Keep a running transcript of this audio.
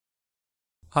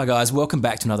Hi guys, welcome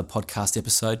back to another podcast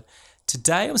episode.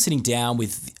 Today I'm sitting down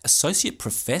with Associate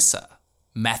Professor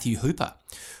Matthew Hooper,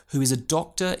 who is a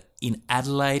doctor in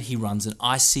Adelaide. He runs an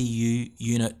ICU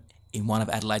unit in one of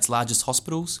Adelaide's largest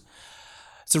hospitals.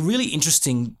 It's a really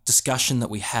interesting discussion that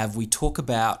we have. We talk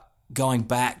about going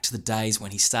back to the days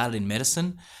when he started in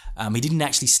medicine. He didn't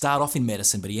actually start off in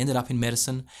medicine, but he ended up in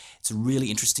medicine. It's a really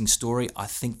interesting story. I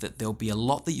think that there'll be a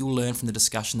lot that you'll learn from the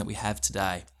discussion that we have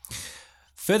today.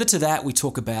 Further to that, we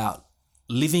talk about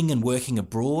living and working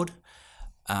abroad.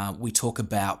 We talk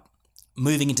about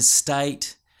moving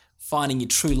interstate, finding your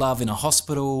true love in a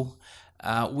hospital.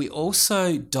 We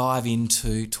also dive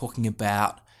into talking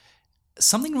about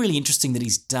something really interesting that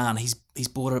he's done. He's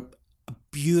bought a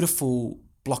beautiful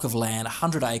block of land,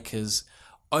 100 acres,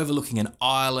 overlooking an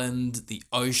island, the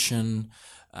ocean.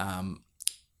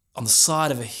 On the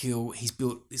side of a hill, he's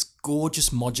built this gorgeous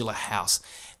modular house.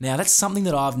 Now, that's something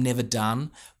that I've never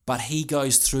done, but he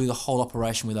goes through the whole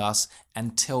operation with us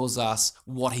and tells us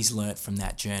what he's learnt from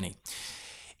that journey.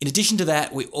 In addition to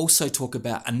that, we also talk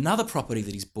about another property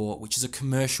that he's bought, which is a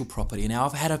commercial property. Now,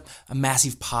 I've had a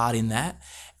massive part in that,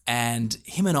 and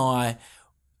him and I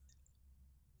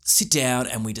sit down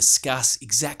and we discuss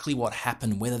exactly what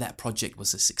happened, whether that project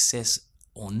was a success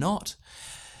or not.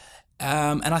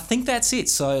 And I think that's it.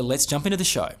 So let's jump into the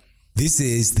show. This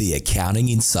is the Accounting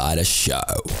Insider Show.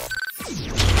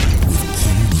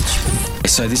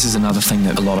 So this is another thing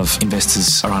that a lot of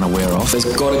investors are unaware of. There's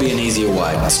got to be an easier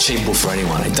way. It's achievable for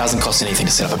anyone. It doesn't cost anything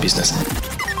to set up a business.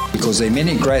 Because there are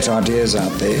many great ideas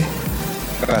out there,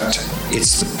 but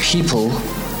it's the people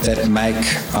that make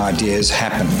ideas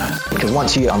happen. Because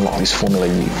once you unlock this formula,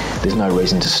 there's no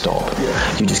reason to stop.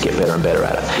 You just get better and better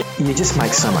at it. You just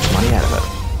make so much money out of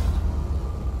it.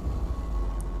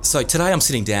 So today I'm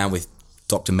sitting down with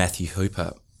Dr. Matthew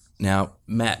Hooper. Now,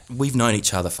 Matt, we've known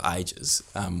each other for ages.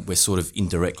 We're sort of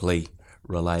indirectly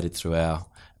related through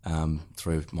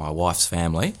my wife's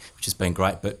family, which has been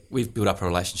great, but we've built up a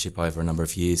relationship over a number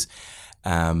of years.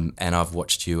 And I've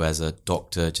watched you as a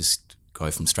doctor just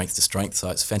go from strength to strength. So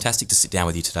it's fantastic to sit down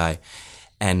with you today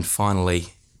and finally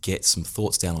get some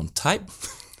thoughts down on tape.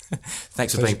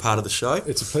 Thanks for being part of the show.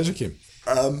 It's a pleasure, Kim.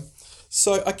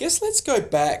 So I guess let's go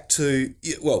back to,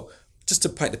 just to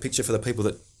paint the picture for the people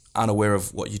that aren't aware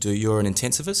of what you do. You're an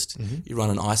intensivist. Mm-hmm. You run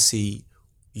an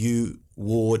ICU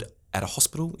ward at a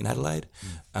hospital in Adelaide.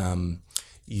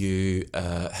 You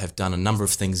have done a number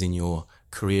of things in your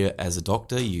career as a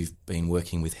doctor. You've been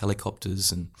working with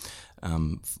helicopters and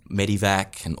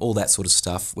Medivac and all that sort of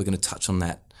stuff. We're going to touch on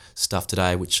that stuff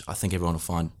today, which I think everyone will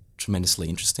find tremendously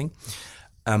interesting.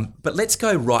 But let's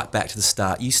go right back to the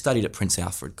start. You studied at Prince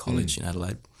Alfred College in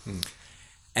Adelaide.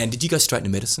 And did you go straight into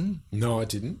medicine? No, I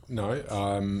didn't. No.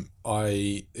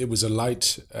 It was a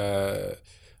late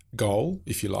goal,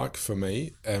 if you like, for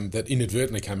me, that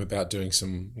inadvertently came about doing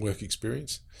some work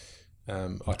experience.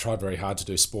 I tried very hard to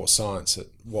do sports science at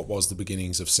what was the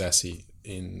beginnings of SASI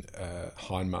in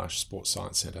Hindmarsh Sports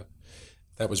Science Centre.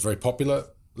 That was very popular,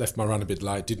 left my run a bit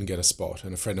late, didn't get a spot,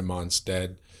 and a friend of mine's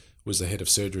dad was the head of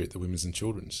surgery at the Women's and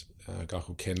Children's, a guy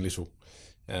called Ken Little,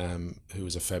 who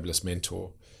was a fabulous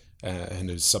mentor and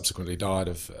who subsequently died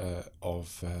of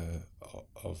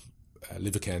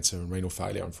liver cancer and renal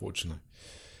failure, unfortunately.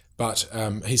 But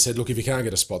he said, look, if you can't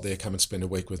get a spot there, come and spend a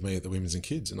week with me at the Women's and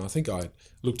Kids. And I think I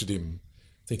looked at him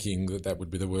thinking that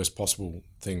would be the worst possible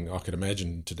thing I could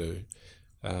imagine to do.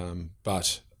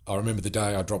 But I remember the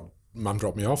day Mum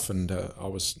dropped me off and I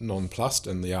was nonplussed,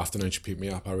 and the afternoon she picked me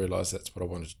up, I realised that's what I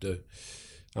wanted to do.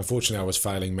 Unfortunately, I was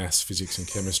failing maths, physics and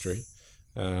chemistry,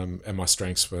 and my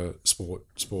strengths were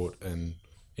sport and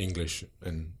English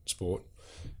and sport.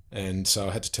 And so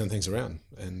I had to turn things around.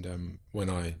 And when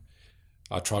I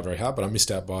tried very hard, but I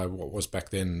missed out by what was back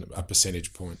then a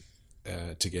percentage point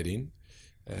to get in.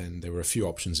 And there were a few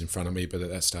options in front of me, but at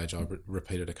that stage I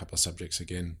repeated a couple of subjects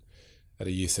again at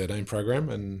a Year 13 program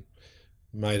and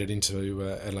made it into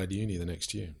Adelaide Uni the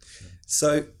next year.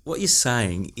 So what you're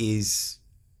saying is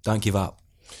don't give up.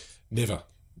 Never,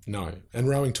 no. And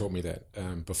rowing taught me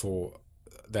that before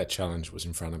that challenge was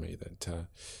in front of me, that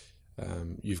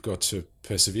you've got to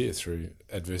persevere through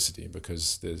adversity,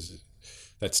 because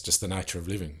that's just the nature of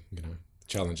living.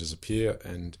 Challenges appear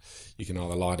and you can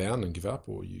either lie down and give up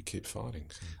or you keep fighting.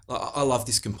 So. I love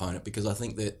this component because I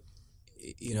think that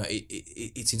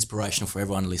it's inspirational for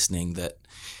everyone listening that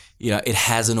it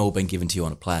hasn't all been given to you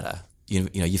on a platter.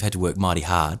 You've had to work mighty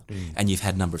hard and you've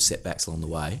had a number of setbacks along the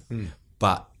way,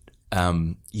 but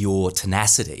your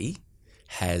tenacity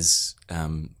has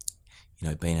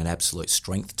been an absolute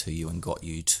strength to you and got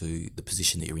you to the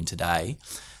position that you're in today.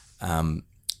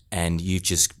 And you've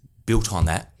just built on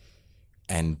that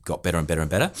and got better and better and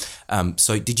better.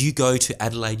 So did you go to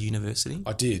Adelaide University?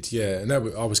 I did, yeah. And I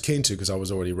was keen to because I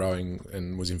was already rowing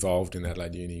and was involved in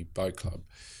Adelaide Uni Boat Club.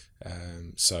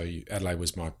 So Adelaide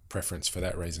was my preference for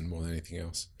that reason more than anything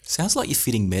else. Sounds like you're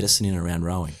fitting medicine in around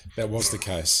rowing. That was the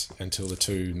case until the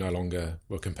two no longer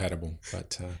were compatible.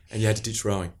 But And you had to ditch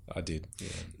rowing? I did, yeah.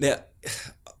 Now,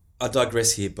 I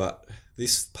digress here, but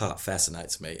this part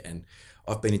fascinates me, and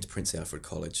I've been into Prince Alfred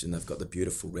College, and they've got the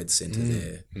beautiful Red Centre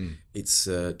there. It's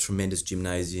a tremendous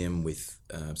gymnasium with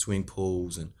swimming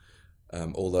pools and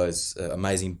all those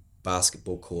amazing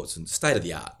basketball courts and state of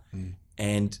the art.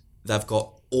 And they've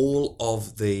got all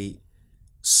of the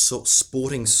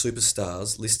sporting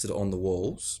superstars listed on the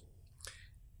walls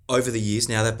over the years.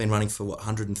 Now they've been running for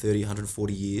 130,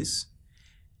 140 years,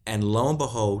 and lo and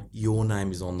behold, your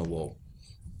name is on the wall.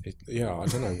 I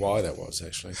don't know why that was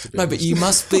actually. No, but you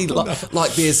must be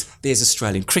like there's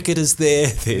Australian cricketers there,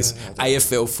 there's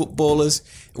AFL footballers.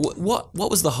 What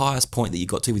was the highest point that you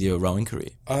got to with your rowing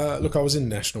career? Look, I was in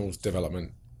national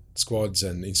development squads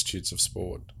and institutes of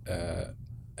sport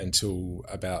until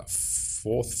about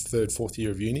fourth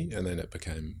year of uni, and then it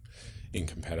became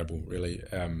incompatible really.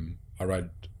 I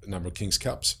rowed a number of King's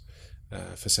Cups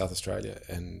for South Australia,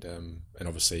 and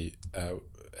obviously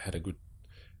had a good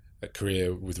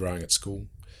career with rowing at school.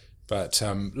 But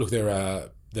look, there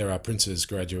are Prince's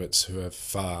graduates who have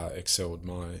far excelled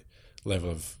my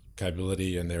level of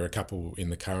capability, and there are a couple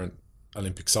in the current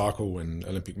Olympic cycle and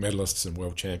Olympic medalists and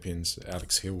world champions.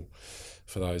 Alex Hill,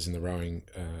 for those in the rowing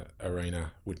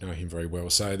arena, would know him very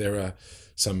well. So there are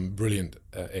some brilliant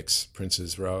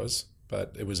ex-Prince's rowers,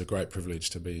 but it was a great privilege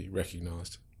to be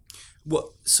recognised.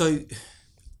 Well, so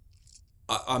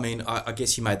I mean, I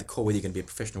guess you made the call whether you're going to be a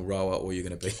professional rower or you're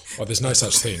going to be... Well, there's no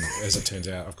such thing, as it turns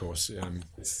out, of course.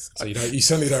 You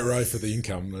certainly don't row for the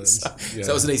income. So it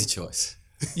was an easy choice.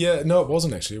 Yeah, no, it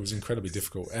wasn't actually. It was incredibly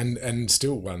difficult, and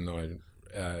still one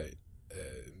I,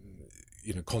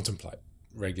 contemplate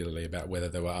regularly about whether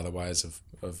there were other ways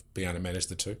of being able to manage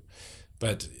the two.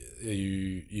 But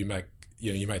you make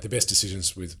the best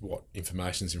decisions with what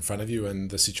information's in front of you and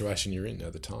the situation you're in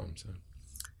at the time.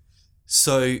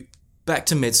 So back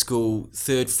to med school,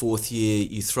 third, fourth year,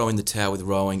 you throw in the towel with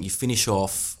rowing, you finish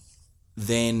off.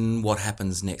 Then what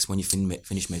happens next when you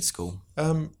finish med school?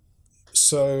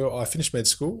 So I finished med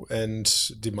school and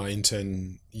did my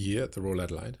intern year at the Royal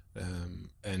Adelaide,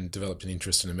 and developed an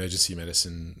interest in emergency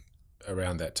medicine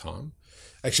around that time.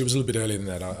 Actually, it was a little bit earlier than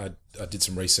that. I did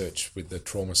some research with the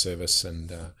trauma service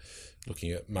and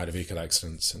looking at motor vehicle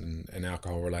accidents and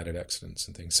alcohol-related accidents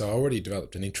and things. So I already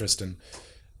developed an interest and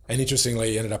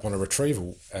interestingly ended up on a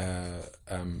retrieval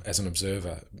as an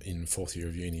observer in fourth year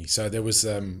of uni. So there was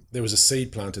a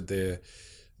seed planted there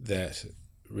that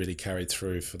really carried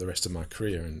through for the rest of my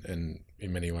career and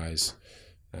in many ways,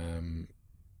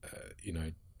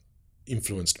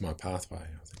 influenced my pathway,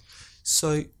 I think.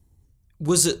 So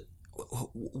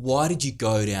why did you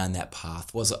go down that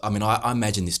path? I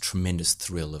imagine this tremendous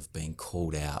thrill of being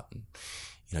called out and,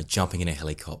 jumping in a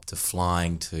helicopter,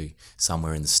 flying to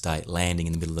somewhere in the state, landing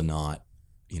in the middle of the night,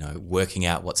 working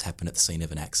out what's happened at the scene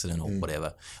of an accident or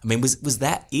whatever. I mean, was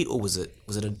that it, or was it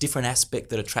a different aspect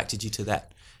that attracted you to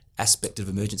that aspect of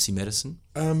emergency medicine?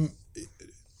 It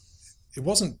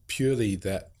wasn't purely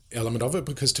that element of it,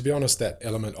 because to be honest, that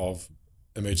element of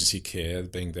emergency care,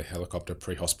 being the helicopter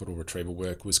pre-hospital retrieval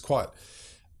work, was quite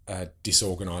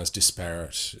disorganised,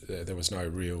 disparate. There was no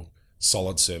real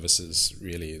solid services,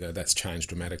 really. That's changed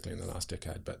dramatically in the last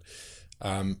decade. But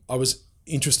I was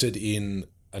interested in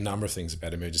a number of things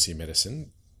about emergency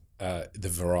medicine, the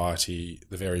variety,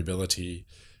 the variability,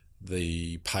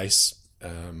 the pace,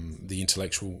 the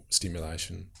intellectual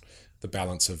stimulation, the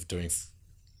balance of doing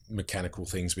mechanical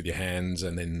things with your hands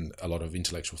and then a lot of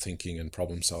intellectual thinking and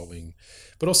problem solving.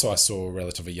 But also I saw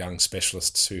relatively young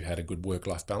specialists who had a good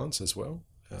work-life balance as well,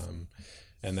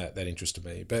 and that interested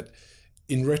me. But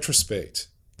in retrospect,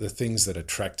 the things that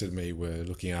attracted me were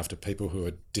looking after people who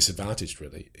are disadvantaged,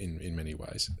 really, in many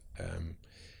ways.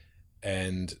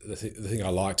 And the thing I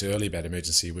liked early about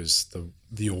emergency was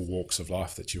the all walks of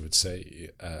life that you would see,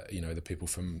 the people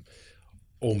from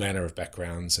all manner of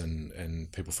backgrounds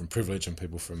and people from privilege and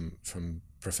people from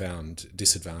profound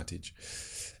disadvantage.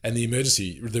 And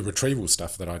the retrieval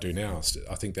stuff that I do now,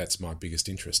 I think that's my biggest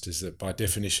interest, is that by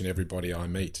definition, everybody I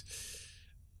meet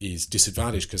is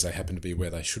disadvantaged because they happen to be where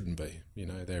they shouldn't be.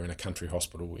 They're in a country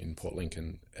hospital in Port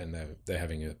Lincoln and they're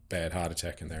having a bad heart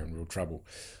attack and they're in real trouble.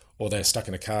 Or they're stuck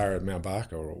in a car at Mount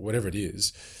Barker or whatever it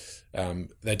is.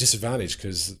 They're disadvantaged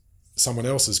because someone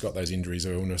else has got those injuries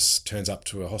or illness, turns up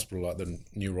to a hospital like the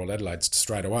New Royal Adelaide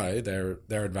straight away, they're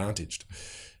advantaged.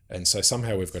 And so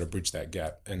somehow we've got to bridge that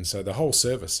gap. And so the whole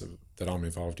service that I'm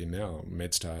involved in now,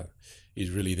 MedStar, is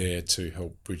really there to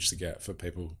help bridge the gap for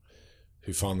people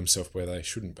who find themselves where they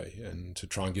shouldn't be, and to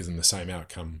try and give them the same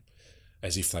outcome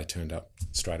as if they turned up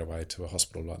straight away to a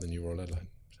hospital like the New Royal Adelaide.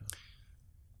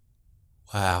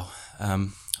 Wow.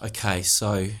 Okay,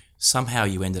 so somehow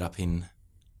you ended up in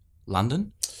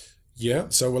London? Yeah,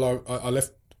 so I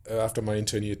left after my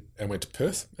intern year and went to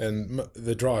Perth, and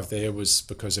the drive there was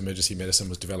because emergency medicine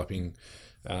was developing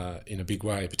in a big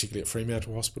way, particularly at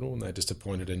Fremantle Hospital, and they just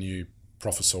appointed a new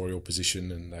professorial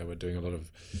position, and they were doing a lot of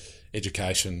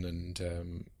education and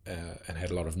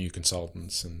had a lot of new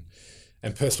consultants,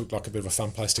 and Perth looked like a bit of a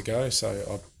fun place to go.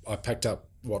 So I packed up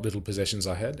what little possessions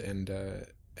I had and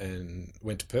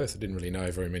went to Perth. I didn't really know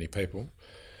very many people,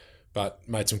 but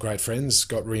made some great friends,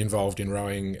 got re-involved in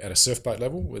rowing at a surfboat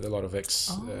level with a lot of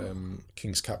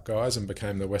ex-King's Cup guys, and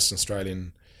became the Western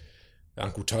Australian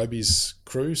Uncle Toby's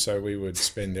crew. So we would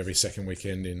spend every second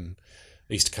weekend in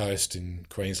East Coast, in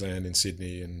Queensland, in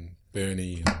Sydney and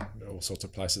Burnie and all sorts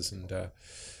of places, and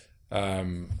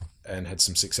had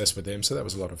some success with them. So that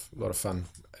was a lot of fun.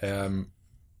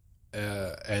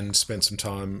 And spent some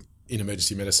time in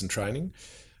emergency medicine training,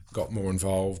 got more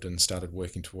involved and started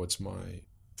working towards my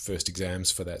first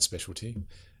exams for that specialty,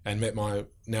 and met my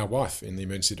now wife in the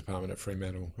emergency department at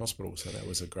Fremantle Hospital. So that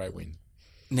was a great win.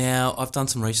 Now, I've done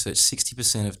some research.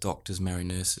 60% of doctors marry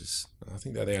nurses. I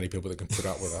think they're the only people that can put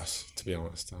up with us, to be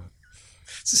honest.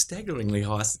 It's a staggeringly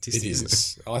high statistic. It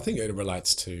is. I think it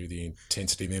relates to the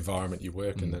intensity of the environment you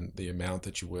work in, and the amount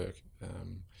that you work,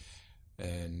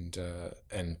 and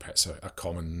perhaps a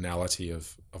commonality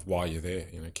of why you're there,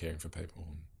 caring for people.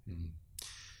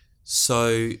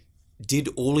 So, did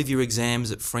all of your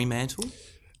exams at Fremantle?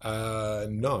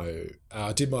 No.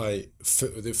 I did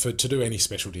to do any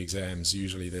specialty exams,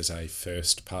 usually there's a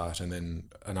first part and then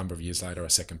a number of years later a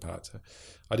second part. So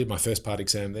I did my first part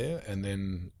exam there, and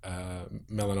then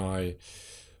Mel and I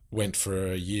went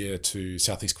for a year to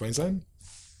southeast Queensland.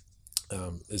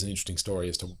 There's an interesting story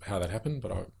as to how that happened,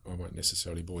 but I won't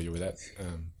necessarily bore you with that.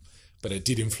 But it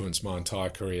did influence my entire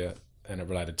career, and it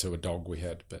related to a dog we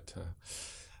had. But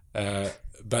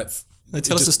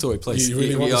tell us the story, please. You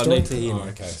really want the story? I need to hear. Oh,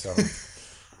 okay,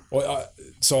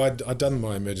 sorry. I'd done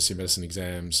my emergency medicine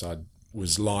exams. I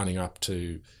was lining up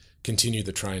to continue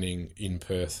the training in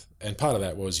Perth, and part of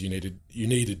that was you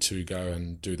needed to go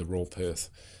and do the Royal Perth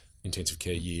intensive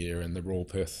care year and the Royal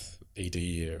Perth ED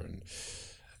year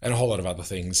and a whole lot of other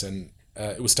things, and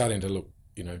it was starting to look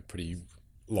pretty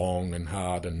long and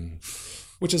hard, and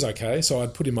which is okay. So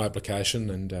I'd put in my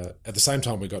application, and at the same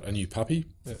time we got a new puppy.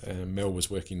 Mel was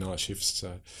working night shifts,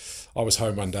 so I was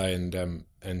home one day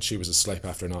and she was asleep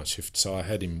after a night shift, so I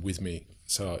had him with me.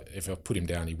 So if I put him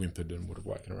down, he whimpered and would have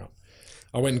woken her up.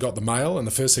 I went and got the mail, and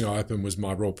the first thing I opened was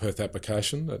my Royal Perth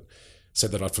application that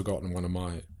said that I'd forgotten one of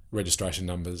my registration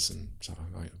numbers, and so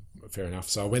fair enough.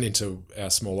 So I went into our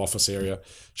small office area,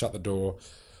 shut the door,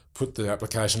 put the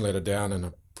application letter down, and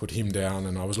I put him down,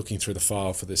 and I was looking through the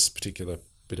file for this particular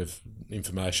bit of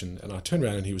information, and I turned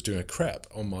around and he was doing a crap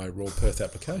on my Royal Perth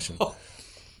application.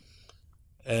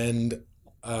 And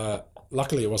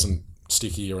luckily it wasn't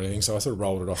sticky or anything, so I sort of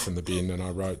rolled it off in the bin, and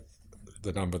I wrote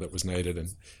the number that was needed.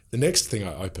 And the next thing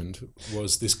I opened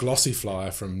was this glossy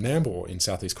flyer from Nambour in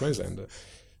southeast Queensland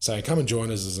saying, come and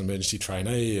join us as an emergency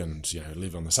trainee, and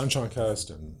live on the Sunshine Coast,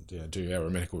 and do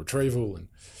aeromedical retrieval.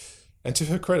 And to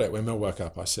her credit, when Mel woke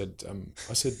up, I said,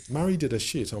 Murray did a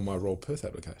shit on my Royal Perth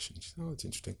application. She said, oh, that's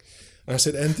interesting. And I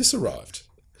said, and this arrived.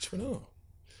 She went, oh.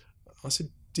 I said,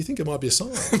 do you think it might be a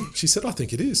sign? She said, I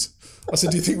think it is. I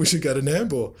said, do you think we should go to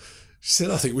Nambour? She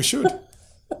said, I think we should.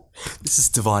 This is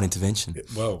divine intervention.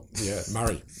 Well, yeah,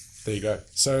 Murray. There you go.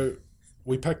 So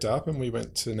we packed up and we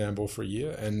went to Nambour for a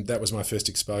year, and that was my first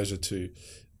exposure to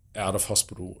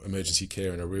out-of-hospital emergency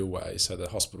care in a real way. So the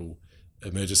hospital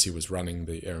emergency was running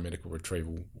the aeromedical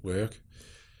retrieval work.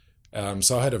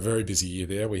 So I had a very busy year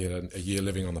there. We had a year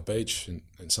living on the beach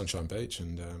in Sunshine Beach,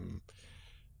 and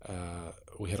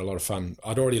we had a lot of fun.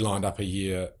 I'd already lined up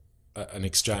an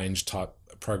exchange type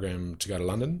program to go to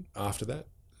London after that.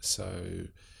 So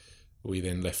we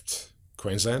then left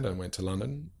Queensland and went to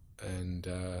London, and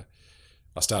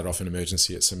I started off in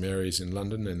emergency at St Mary's in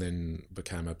London, and then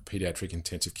became a paediatric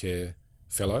intensive care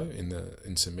fellow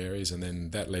in St Mary's, and then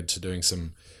that led to doing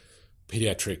some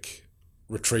paediatric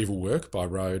retrieval work by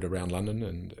road around London,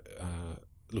 and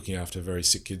looking after very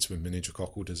sick kids with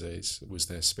meningococcal disease was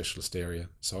their specialist area.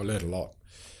 So I learned a lot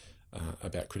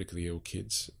about critically ill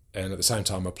kids, and at the same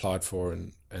time applied for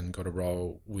and got a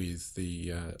role with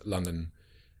the London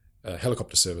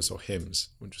helicopter service, or HEMS,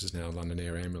 which is now London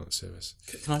Air Ambulance Service.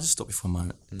 Can I just stop you for a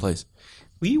moment, please?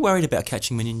 Were you worried about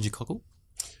catching meningococcal?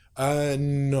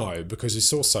 No, because we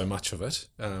saw so much of it,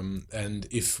 and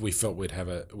if we felt we'd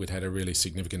had a really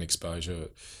significant exposure,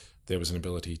 there was an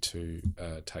ability to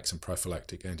take some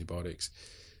prophylactic antibiotics.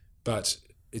 But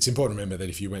it's important to remember that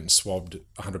if you went and swabbed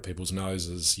 100 people's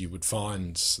noses, you would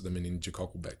find the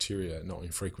meningococcal bacteria not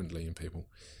infrequently in people.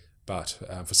 But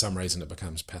for some reason, it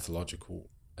becomes pathological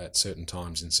at certain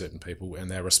times in certain people, and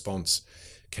their response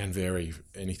can vary,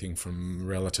 anything from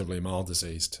relatively mild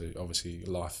disease to obviously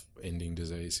life-ending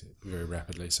disease very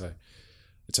rapidly. So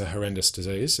it's a horrendous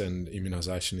disease, and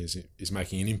immunisation is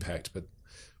making an impact, but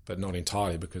not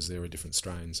entirely, because there are different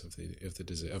strains of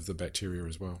the bacteria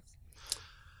as well.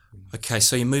 Okay,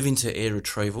 so you move into air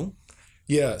retrieval.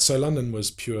 Yeah, so London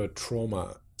was pure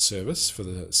trauma service for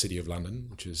the City of London,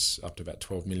 which is up to about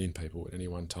 12 million people at any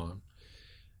one time.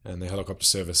 And the helicopter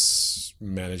service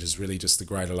manages really just the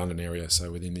Greater London area,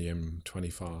 so within the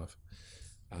M25.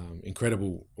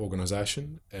 Incredible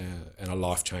organisation and a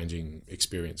life-changing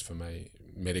experience for me,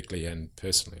 medically and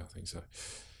personally, I think so.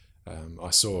 I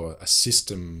saw a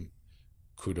system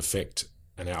could affect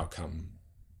an outcome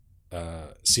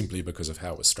simply because of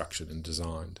how it was structured and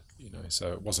designed.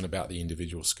 So it wasn't about the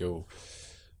individual skill.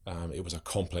 It was a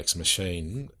complex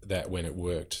machine that, when it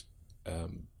worked,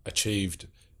 achieved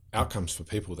outcomes for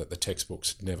people that the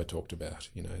textbooks never talked about.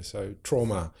 So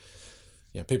trauma,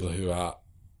 people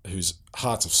whose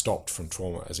hearts have stopped from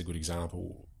trauma, as a good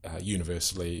example.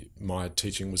 Universally, my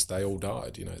teaching was they all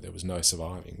died. There was no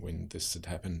surviving when this had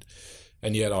happened,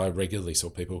 and yet I regularly saw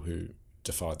people who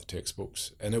defied the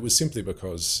textbooks, and it was simply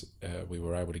because we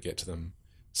were able to get to them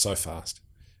so fast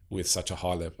with such a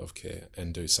high level of care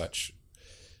and do such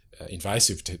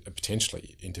invasive,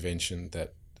 potentially, intervention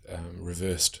that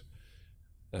reversed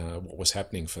what was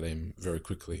happening for them very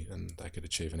quickly, and they could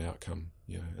achieve an outcome,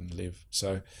 and live.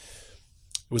 So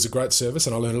it was a great service,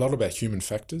 and I learned a lot about human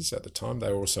factors at the time. They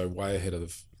were also way ahead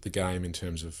of the game in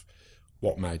terms of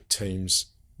what made teams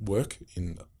work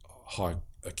in high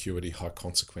acuity, high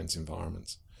consequence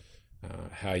environments.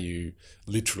 How you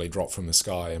literally drop from the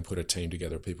sky and put a team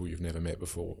together of people you've never met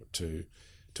before to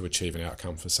achieve an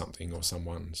outcome for something or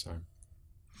someone. So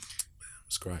it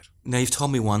was great. Now, you've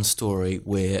told me one story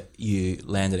where you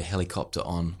landed a helicopter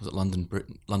on, was it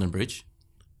London Bridge?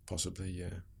 Possibly, yeah.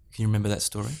 Can you remember that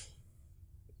story?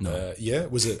 No. Yeah,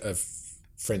 was it a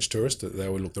French tourist that they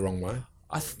would look the wrong way?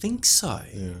 I think so.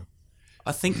 Yeah.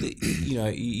 I think that,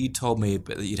 you told me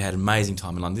that you'd had an amazing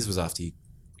time in London. This was after you,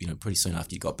 pretty soon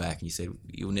after you got back, and you said,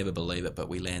 you'll never believe it, but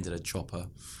we landed a chopper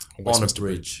on a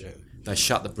bridge. Yeah. They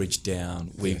shut the bridge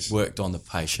down. We worked on the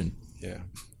patient. Yeah.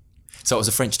 So it was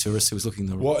a French tourist who was looking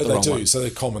the wrong way. So they're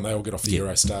common. They all get off the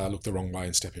Eurostar, look the wrong way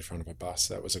and step in front of a bus.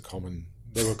 That was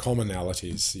there were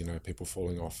commonalities, people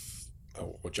falling off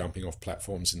or jumping off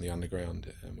platforms in the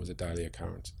underground was a daily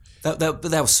occurrence. That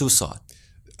was suicide?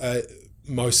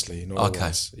 Mostly, not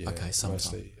always. Yeah, okay,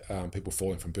 sometimes. Mostly. People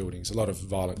falling from buildings. A lot of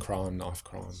violent crime, knife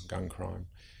crime, gun crime,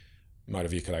 motor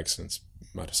vehicle accidents,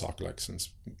 motorcycle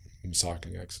accidents,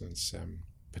 cycling accidents,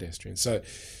 pedestrians. So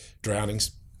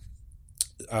drownings.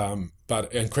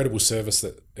 But incredible service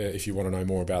that if you want to know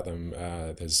more about them,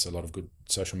 there's a lot of good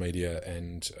social media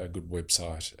and a good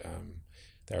website.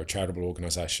 They're a charitable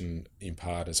organisation in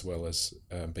part, as well as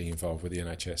being involved with the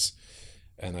NHS,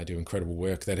 and they do incredible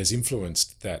work that has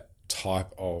influenced that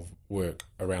type of work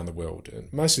around the world,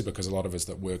 and mostly because a lot of us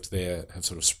that worked there have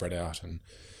sort of spread out and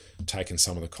taken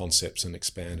some of the concepts and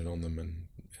expanded on them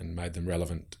and made them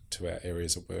relevant to our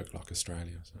areas of work like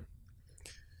Australia.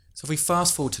 So if we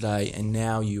fast forward today, and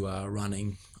now you are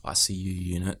running ICU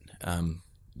unit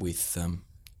with a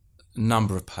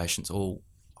number of patients, all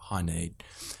high need,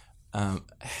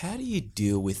 how do you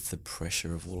deal with the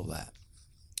pressure of all of that?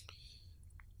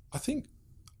 I think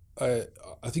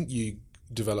you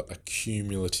develop a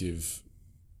cumulative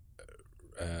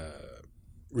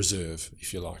reserve,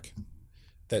 if you like.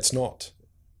 That's not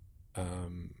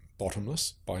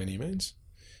bottomless by any means,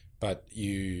 but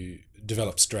you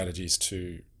develop strategies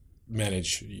to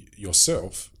manage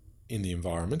yourself in the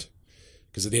environment,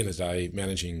 because at the end of the day,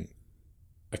 managing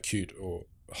acute or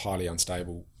highly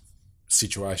unstable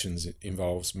situations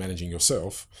involves managing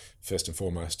yourself first and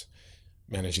foremost,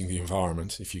 managing the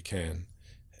environment if you can,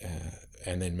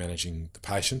 and then managing the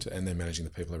patient, and then managing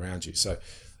the people around you. So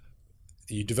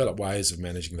you develop ways of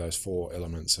managing those four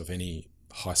elements of any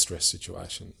high stress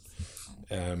situation.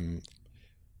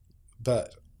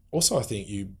 But also I think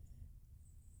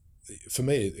for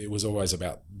me, it was always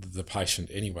about the patient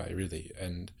anyway, really.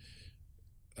 And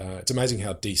it's amazing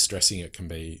how de-stressing it can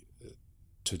be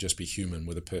to just be human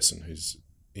with a person who's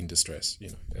in distress,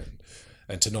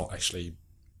 and to not actually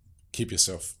keep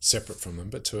yourself separate from them,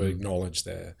 but to acknowledge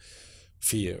their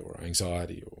fear or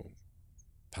anxiety or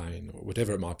pain or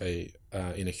whatever it might be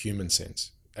in a human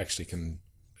sense actually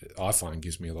I find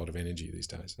gives me a lot of energy these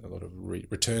days, a lot of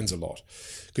returns a lot,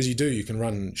 because you can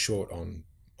run short on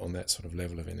that sort of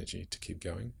level of energy to keep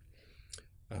going.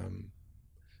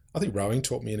 I think rowing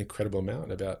taught me an incredible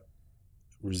amount about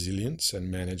resilience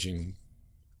and managing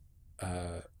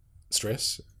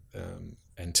stress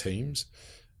and teams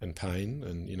and pain,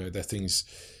 and they're things,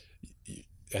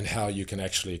 and how you can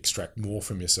actually extract more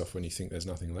from yourself when you think there's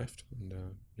nothing left. And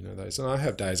those. And I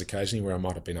have days occasionally where I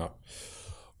might have been up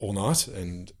all night,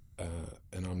 and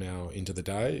I'm now into the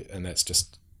day, and that's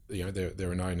just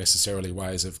there are no necessarily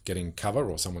ways of getting cover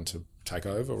or someone to take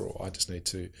over, or I just need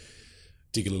to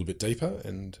dig a little bit deeper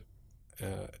and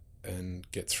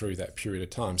get through that period of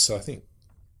time. So I think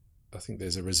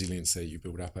there's a resilience there you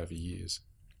build up over years.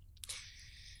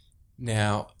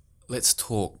 Now, let's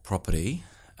talk property.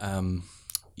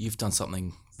 You've done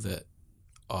something that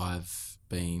I've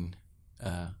been,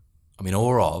 in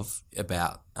awe of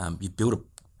about. You built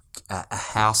a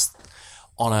house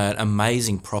on an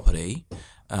amazing property,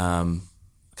 a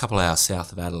couple of hours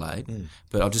south of Adelaide.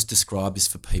 But I'll just describe this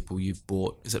for people. You've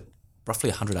bought, is it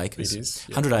roughly 100 acres? It is.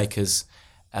 Yeah. 100 acres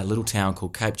at a little town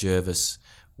called Cape Jervis,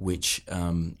 which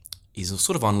is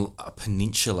sort of on a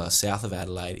peninsula south of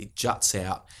Adelaide. It juts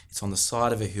out. It's on the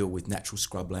side of a hill with natural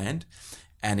scrubland,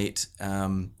 and it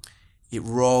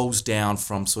rolls down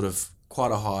from sort of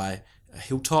quite a high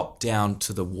hilltop down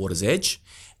to the water's edge,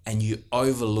 and you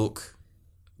overlook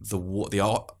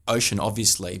the ocean,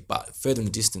 obviously, but further in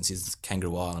the distance is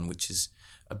Kangaroo Island, which is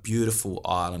a beautiful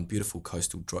island, beautiful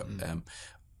coastal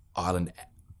island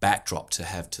backdrop to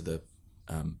have to the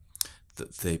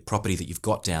property that you've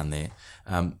got down there.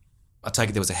 I take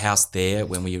it there was a house there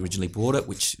when we originally bought it,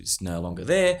 which is no longer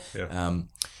there. Yeah.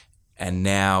 And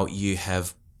now you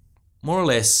have more or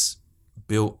less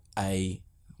built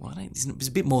it's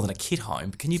a bit more than a kit home.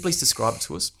 But can you please describe it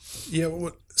to us? Yeah,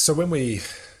 so when we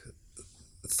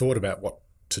thought about what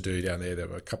to do down there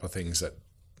were a couple of things that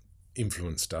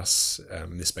influenced us,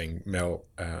 this being Mel,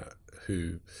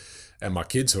 and my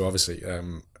kids, who obviously,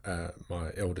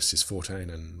 my eldest is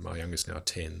 14 and my youngest now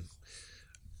 10,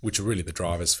 which are really the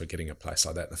drivers for getting a place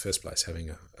like that in the first place,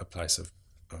 having a place of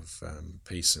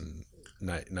peace and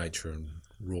nature and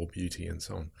raw beauty and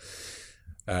so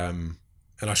on.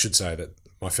 And I should say that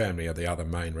my family are the other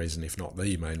main reason, if not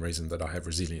the main reason, that I have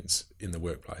resilience in the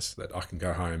workplace, that I can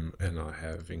go home and I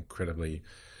have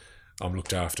I'm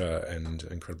looked after and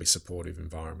incredibly supportive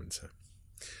environment. So.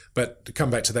 But to come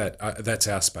back to that, that's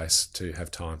our space to have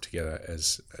time together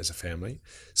as a family.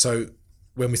 So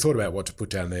when we thought about what to put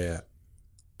down there,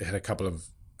 it had a couple of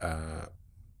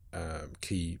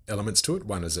key elements to it.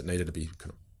 One is it needed to be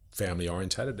kind of family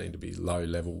orientated, needed to be low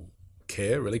level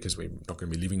care, really, because we're not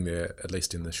going to be living there, at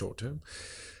least in the short term.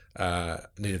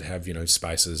 Needed to have,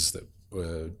 spaces that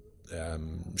were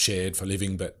shared for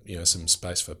living, but, some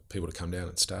space for people to come down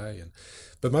and stay.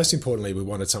 But most importantly, we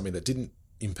wanted something that didn't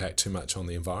impact too much on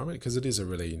the environment, because it is a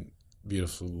really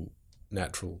beautiful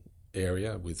natural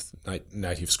area with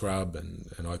native scrub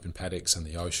and open paddocks and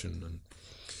the ocean. And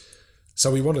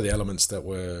so we wanted the elements that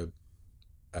were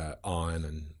iron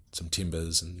and some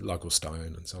timbers and local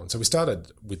stone and so on. So we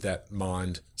started with that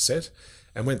mindset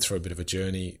and went through a bit of a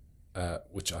journey,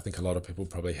 which I think a lot of people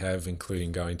probably have,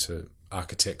 including going to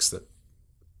architects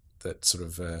that sort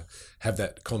of have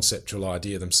that conceptual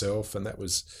idea themselves. And that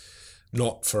was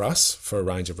not for us for a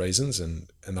range of reasons. And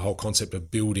the whole concept of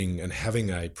building and having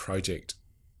a project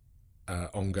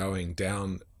ongoing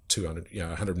down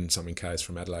 100 and something k's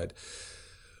from Adelaide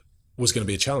was going to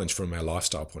be a challenge from our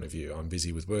lifestyle point of view. I'm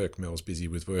busy with work, Mel's busy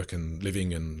with work and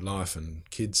living and life and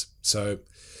kids. So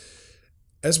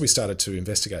as we started to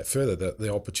investigate further,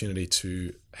 the opportunity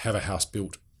to have a house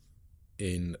built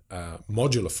in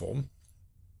modular form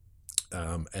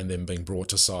and then being brought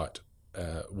to site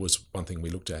was one thing we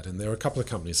looked at. And there are a couple of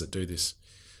companies that do this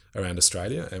around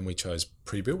Australia, and we chose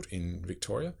Pre-Built in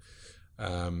Victoria,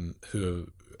 who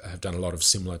have done a lot of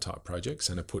similar type projects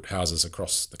and have put houses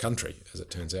across the country, as it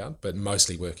turns out, but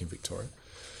mostly work in Victoria.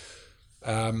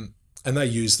 And they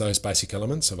use those basic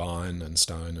elements of iron and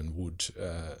stone and wood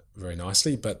very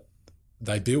nicely, but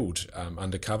they build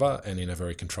undercover and in a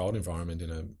very controlled environment in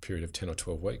a period of 10 or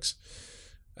 12 weeks,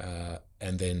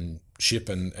 and then ship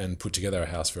and put together a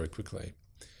house very quickly.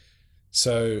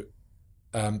 So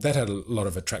that had a lot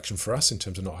of attraction for us in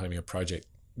terms of not having a project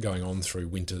going on through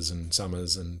winters and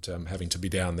summers and having to be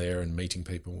down there and meeting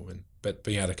people, but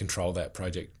being able to control that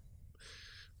project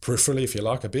peripherally, if you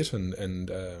like, a bit,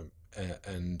 and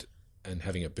and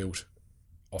having it built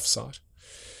off-site.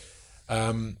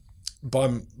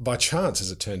 By chance,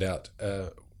 as it turned out,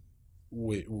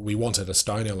 we wanted a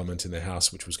stone element in the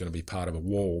house which was going to be part of a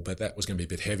wall, but that was going to be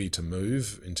a bit heavy to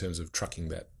move in terms of trucking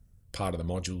that part of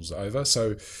the modules over.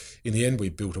 So in the end, we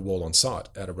built a wall on site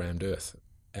out of rammed earth.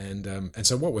 And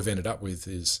so what we've ended up with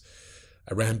is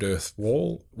a rammed earth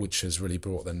wall, which has really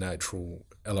brought the natural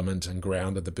element and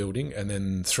grounded the building, and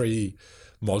then 3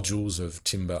 modules of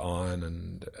timber, iron,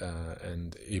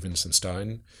 and even some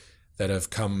stone that have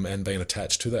come and been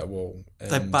attached to that wall.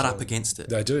 And they butt up against it.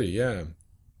 They do, yeah.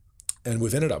 And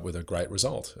we've ended up with a great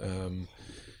result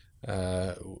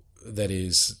that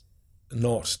is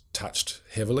not touched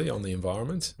heavily on the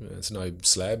environment. There's no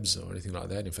slabs or anything like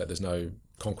that. In fact, there's no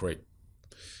concrete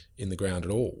in the ground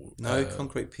at all. No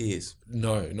concrete piers?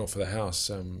 No, not for the house.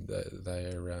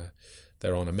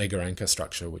 They're on a mega anchor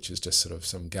structure, which is just sort of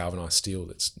some galvanised steel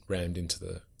that's rammed into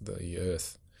the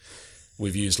earth.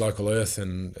 We've used local earth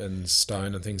and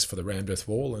stone and things for the rammed earth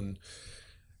wall, and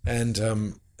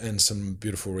some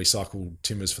beautiful recycled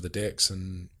timbers for the decks,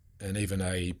 and even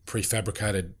a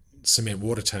prefabricated cement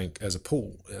water tank as a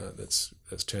pool that's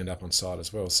turned up on site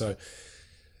as well. So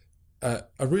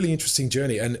a really interesting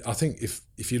journey, and I think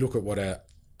if you look at what our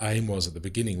aim was at the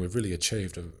beginning, we've really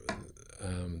achieved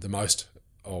the most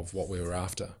of what we were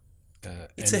after.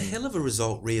 It's a hell of a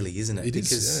result, really, isn't it? It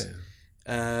because is,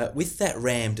 yeah. With that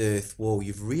rammed earth wall,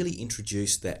 you've really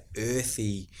introduced that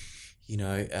earthy,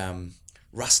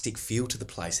 rustic feel to the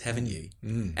place, haven't you?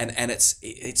 Mm. And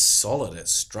it's solid,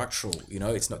 it's structural,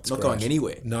 it's not going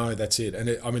anywhere. No, that's it.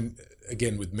 And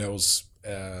again, with Mel's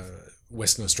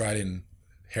Western Australian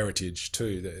heritage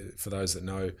too, for those that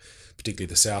know, particularly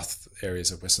the south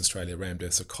areas of Western Australia, rammed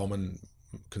earth's a common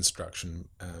construction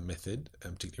method,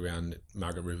 particularly around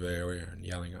Margaret River area and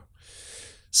Yallingup.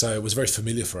 So it was very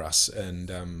familiar for us, and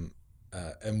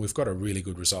we've got a really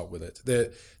good result with it.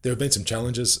 There have been some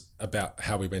challenges about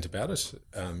how we went about it.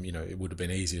 It would have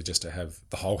been easier just to have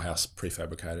the whole house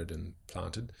prefabricated and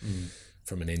planted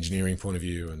from an engineering point of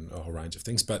view and a whole range of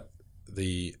things. But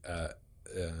the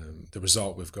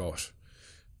result we've got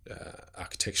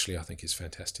architecturally, I think, is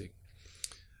fantastic.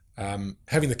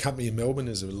 Having the company in Melbourne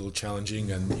is a little challenging,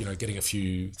 and getting a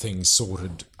few things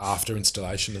sorted after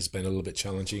installation has been a little bit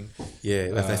challenging. Yeah,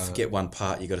 if they forget one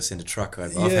part, you got to send a truck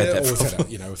over. Yeah, I've had that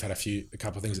we've had a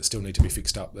couple of things that still need to be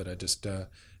fixed up that are just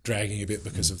dragging a bit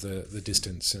because of the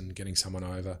distance and getting someone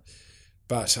over.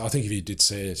 But I think if you did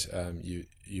see it,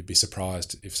 you'd be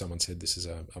surprised if someone said this is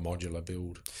a modular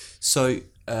build. So,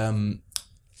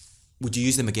 would you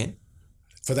use them again?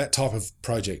 For that type of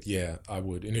project, yeah, I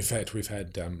would. And in fact, we've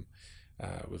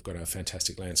got a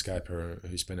fantastic landscaper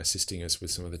who's been assisting us with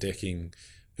some of the decking,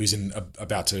 who's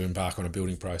about to embark on a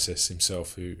building process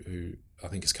himself, who I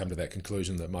think has come to that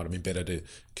conclusion that it might have been better to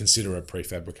consider a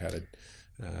prefabricated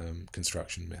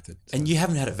construction method. So. And you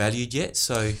haven't had it valued yet,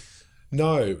 so...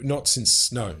 No, not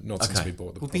since we bought the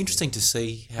property. It would be interesting to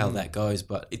see how that goes,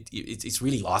 but it's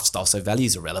really lifestyle, so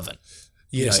values are relevant.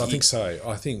 Yes, I think so.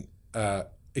 I think...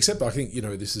 Except I think,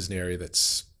 this is an area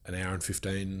that's an hour and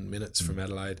 15 minutes from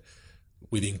Adelaide,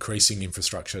 with increasing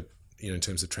infrastructure, in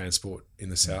terms of transport in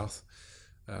the south.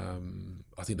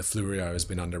 I think the Fleurieu has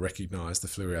been under-recognised, the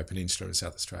Fleurieu Peninsula in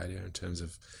South Australia, in terms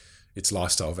of its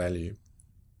lifestyle value.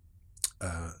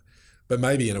 But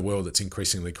maybe in a world that's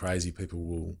increasingly crazy, people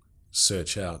will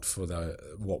search out for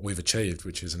what we've achieved,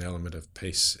 which is an element of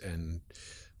peace and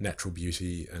natural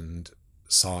beauty and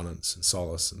silence and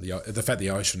solace, and the fact the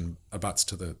ocean abuts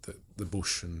to the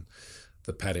bush and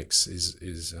the paddocks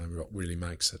is what really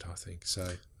makes it, I think. So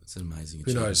it's an amazing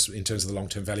achievement. Who knows in terms of the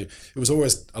long-term value? It was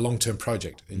always a long-term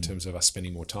project in terms of us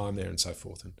spending more time there and so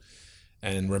forth,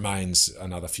 and remains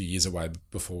another few years away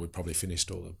before we've probably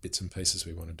finished all the bits and pieces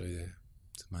we want to do there.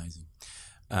 It's amazing.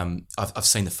 I've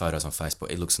seen the photos on Facebook.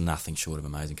 It looks nothing short of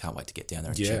amazing. Can't wait to get down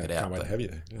there and check it out. Can't wait to have you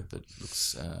there. Yeah. But it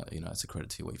looks, it's a credit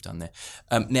to you what you've done there.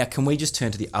 Now, can we just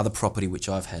turn to the other property which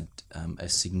I've had a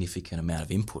significant amount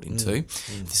of input into?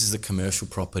 This is the commercial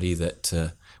property that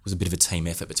was a bit of a team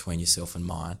effort between yourself and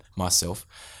myself.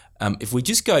 If we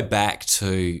just go back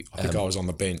to... I think I was on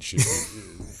the bench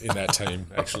in that team,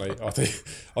 actually. I think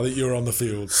you were on the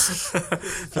field for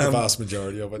the vast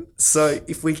majority of it. So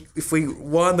if we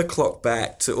wind the clock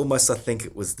back to almost, I think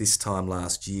it was this time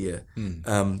last year,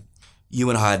 you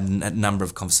and I had a number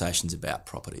of conversations about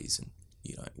properties, and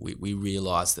we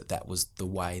realised that was the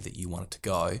way that you wanted to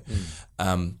go.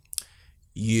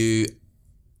 You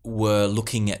were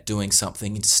looking at doing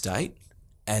something interstate.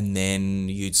 and then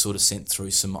you'd sort of sent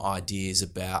through some ideas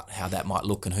about how that might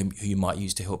look and who you might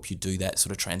use to help you do that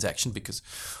sort of transaction, because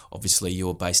obviously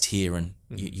you're based here and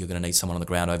you're going to need someone on the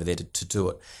ground over there to do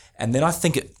it. And then I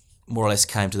think it more or less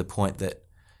came to the point that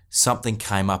something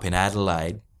came up in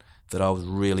Adelaide that I was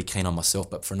really keen on myself,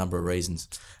 but for a number of reasons,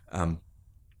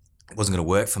 it wasn't going to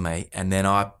work for me. And then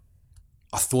I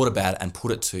thought about it and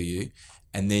put it to you,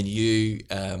 and then you,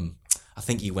 I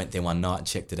think you went there one night and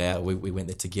checked it out. We went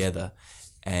there together,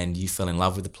 and you fell in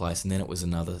love with the place. And then it was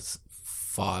another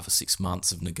 5 or 6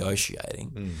 months of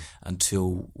negotiating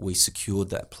until we secured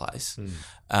that place.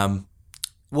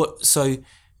 So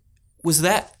was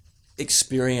that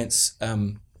experience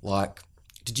like?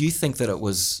 Did you think that it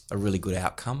was a really good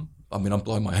outcome? I mean, I'm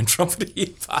blowing my own trumpet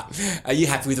here, but are you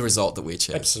happy with the result that we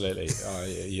achieved? Absolutely.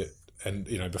 And,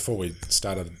 before we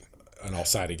started, and I'll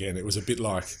say it again, it was a bit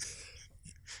like,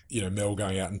 Mel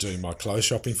going out and doing my clothes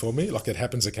shopping for me. Like, it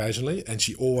happens occasionally, and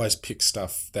she always picks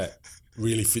stuff that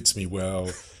really fits me well,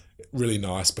 really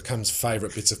nice, becomes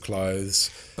favourite bits of clothes.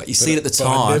 But you see it at the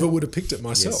time. I never would have picked it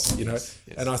myself, Yes.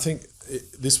 And I think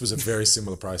this was a very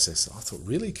similar process. I thought,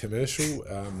 really, commercial,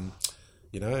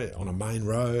 on a main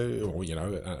road or,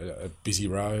 a busy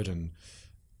road.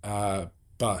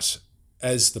 But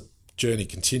as the journey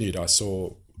continued, I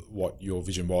saw what your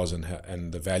vision was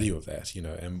and the value of that,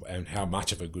 and how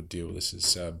much of a good deal this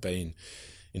has been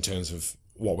in terms of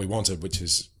what we wanted, which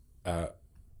is a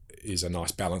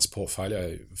nice balanced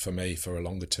portfolio for me for a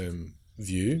longer term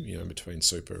view, between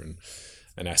super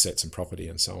and assets and property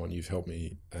and so on. You've helped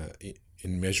me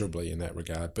immeasurably in that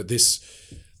regard. But this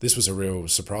was a real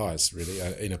surprise, really,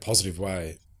 in a positive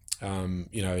way. And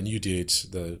you did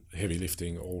the heavy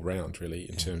lifting all round, really,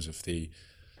 in terms of the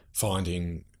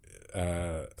finding,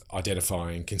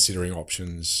 identifying, considering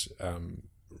options,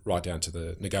 right down to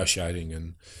the negotiating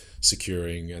and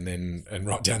securing, and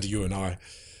right down to you and I.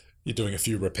 You're doing a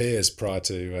few repairs prior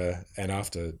to and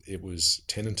after it was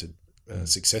tenanted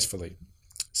successfully.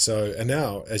 So, and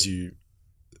now, as you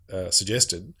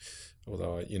suggested,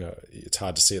 although it's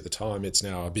hard to see at the time, it's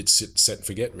now a bit set and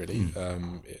forget, really.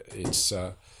 It's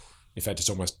in fact, it's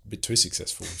almost a bit too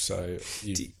successful. So,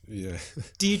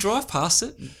 Do you drive past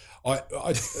it?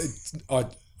 I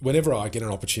whenever I get an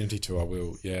opportunity to, I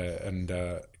will. Yeah, and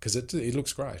because it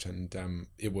looks great, and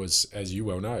it was, as you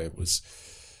well know, it was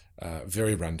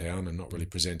very run down and not really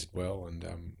presented well,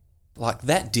 and like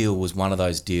that deal was one of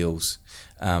those deals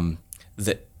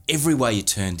that every way you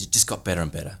turned, it just got better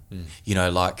and better.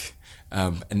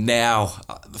 And now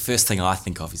the first thing I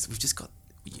think of is we've just got,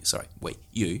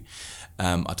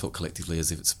 I talk collectively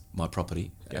as if it's my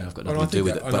property and I've got nothing to do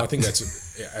with it. And I think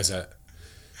that's as a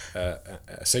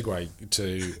segue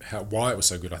to why it was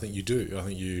so good. I think you do. I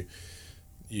think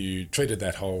you treated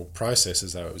that whole process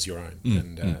as though it was your own,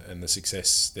 and the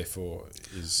success therefore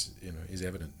is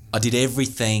evident. I did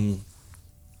everything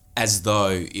as though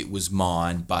it was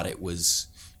mine, but it was.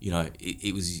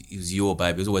 It was your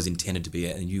baby. It was always intended to be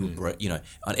it, and you were,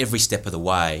 on every step of the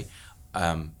way,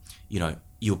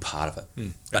 you were part of it.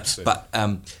 But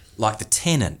like the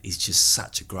tenant is just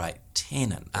such a great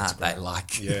tenant, aren't they?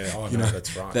 Like,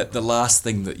 that's right. The last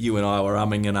thing that you and I were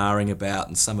umming and ahhing about,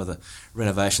 and some of the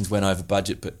renovations went over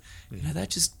budget, but they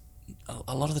just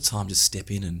a lot of the time just step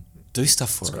in and do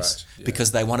stuff for us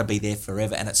because they want to be there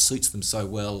forever, and it suits them so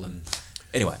well. And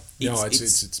anyway,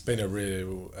 it's been a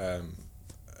real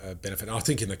benefit. And I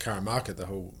think in the current market, the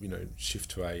whole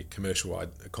shift to a commercial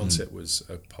concept was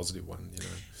a positive one.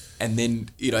 And then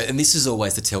and this is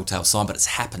always the telltale sign, but it's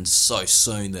happened so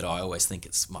soon that I always think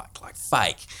it's like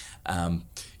fake.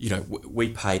 We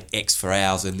paid X for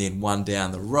ours, and then one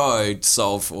down the road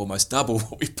sold for almost double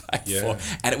what we paid for,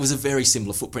 and it was a very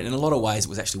similar footprint. In a lot of ways, it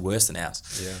was actually worse than ours.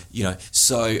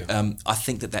 I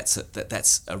think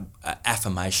that's a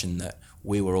affirmation that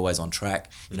we were always on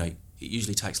track. It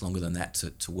usually takes longer than that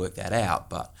to work that out,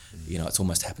 but it's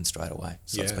almost happened straight away.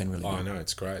 So it's been really good. I know,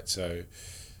 it's great. So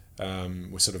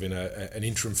we're sort of in an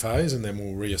interim phase, and then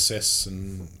we'll reassess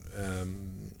and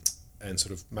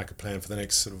sort of make a plan for the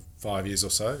next sort of 5 years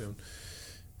or so,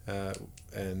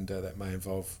 and that may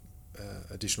involve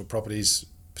additional properties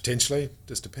potentially.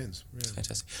 Just depends. Yeah.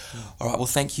 Fantastic. All right. Well,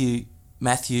 thank you,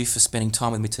 Matthew, for spending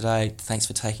time with me today. Thanks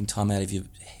for taking time out of your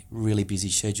really busy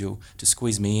schedule to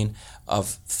squeeze me in. I've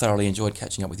thoroughly enjoyed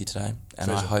catching up with you today, and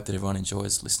pleasure. I hope that everyone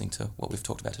enjoys listening to what we've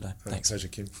talked about today. Thanks. Pleasure,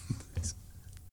 Kim.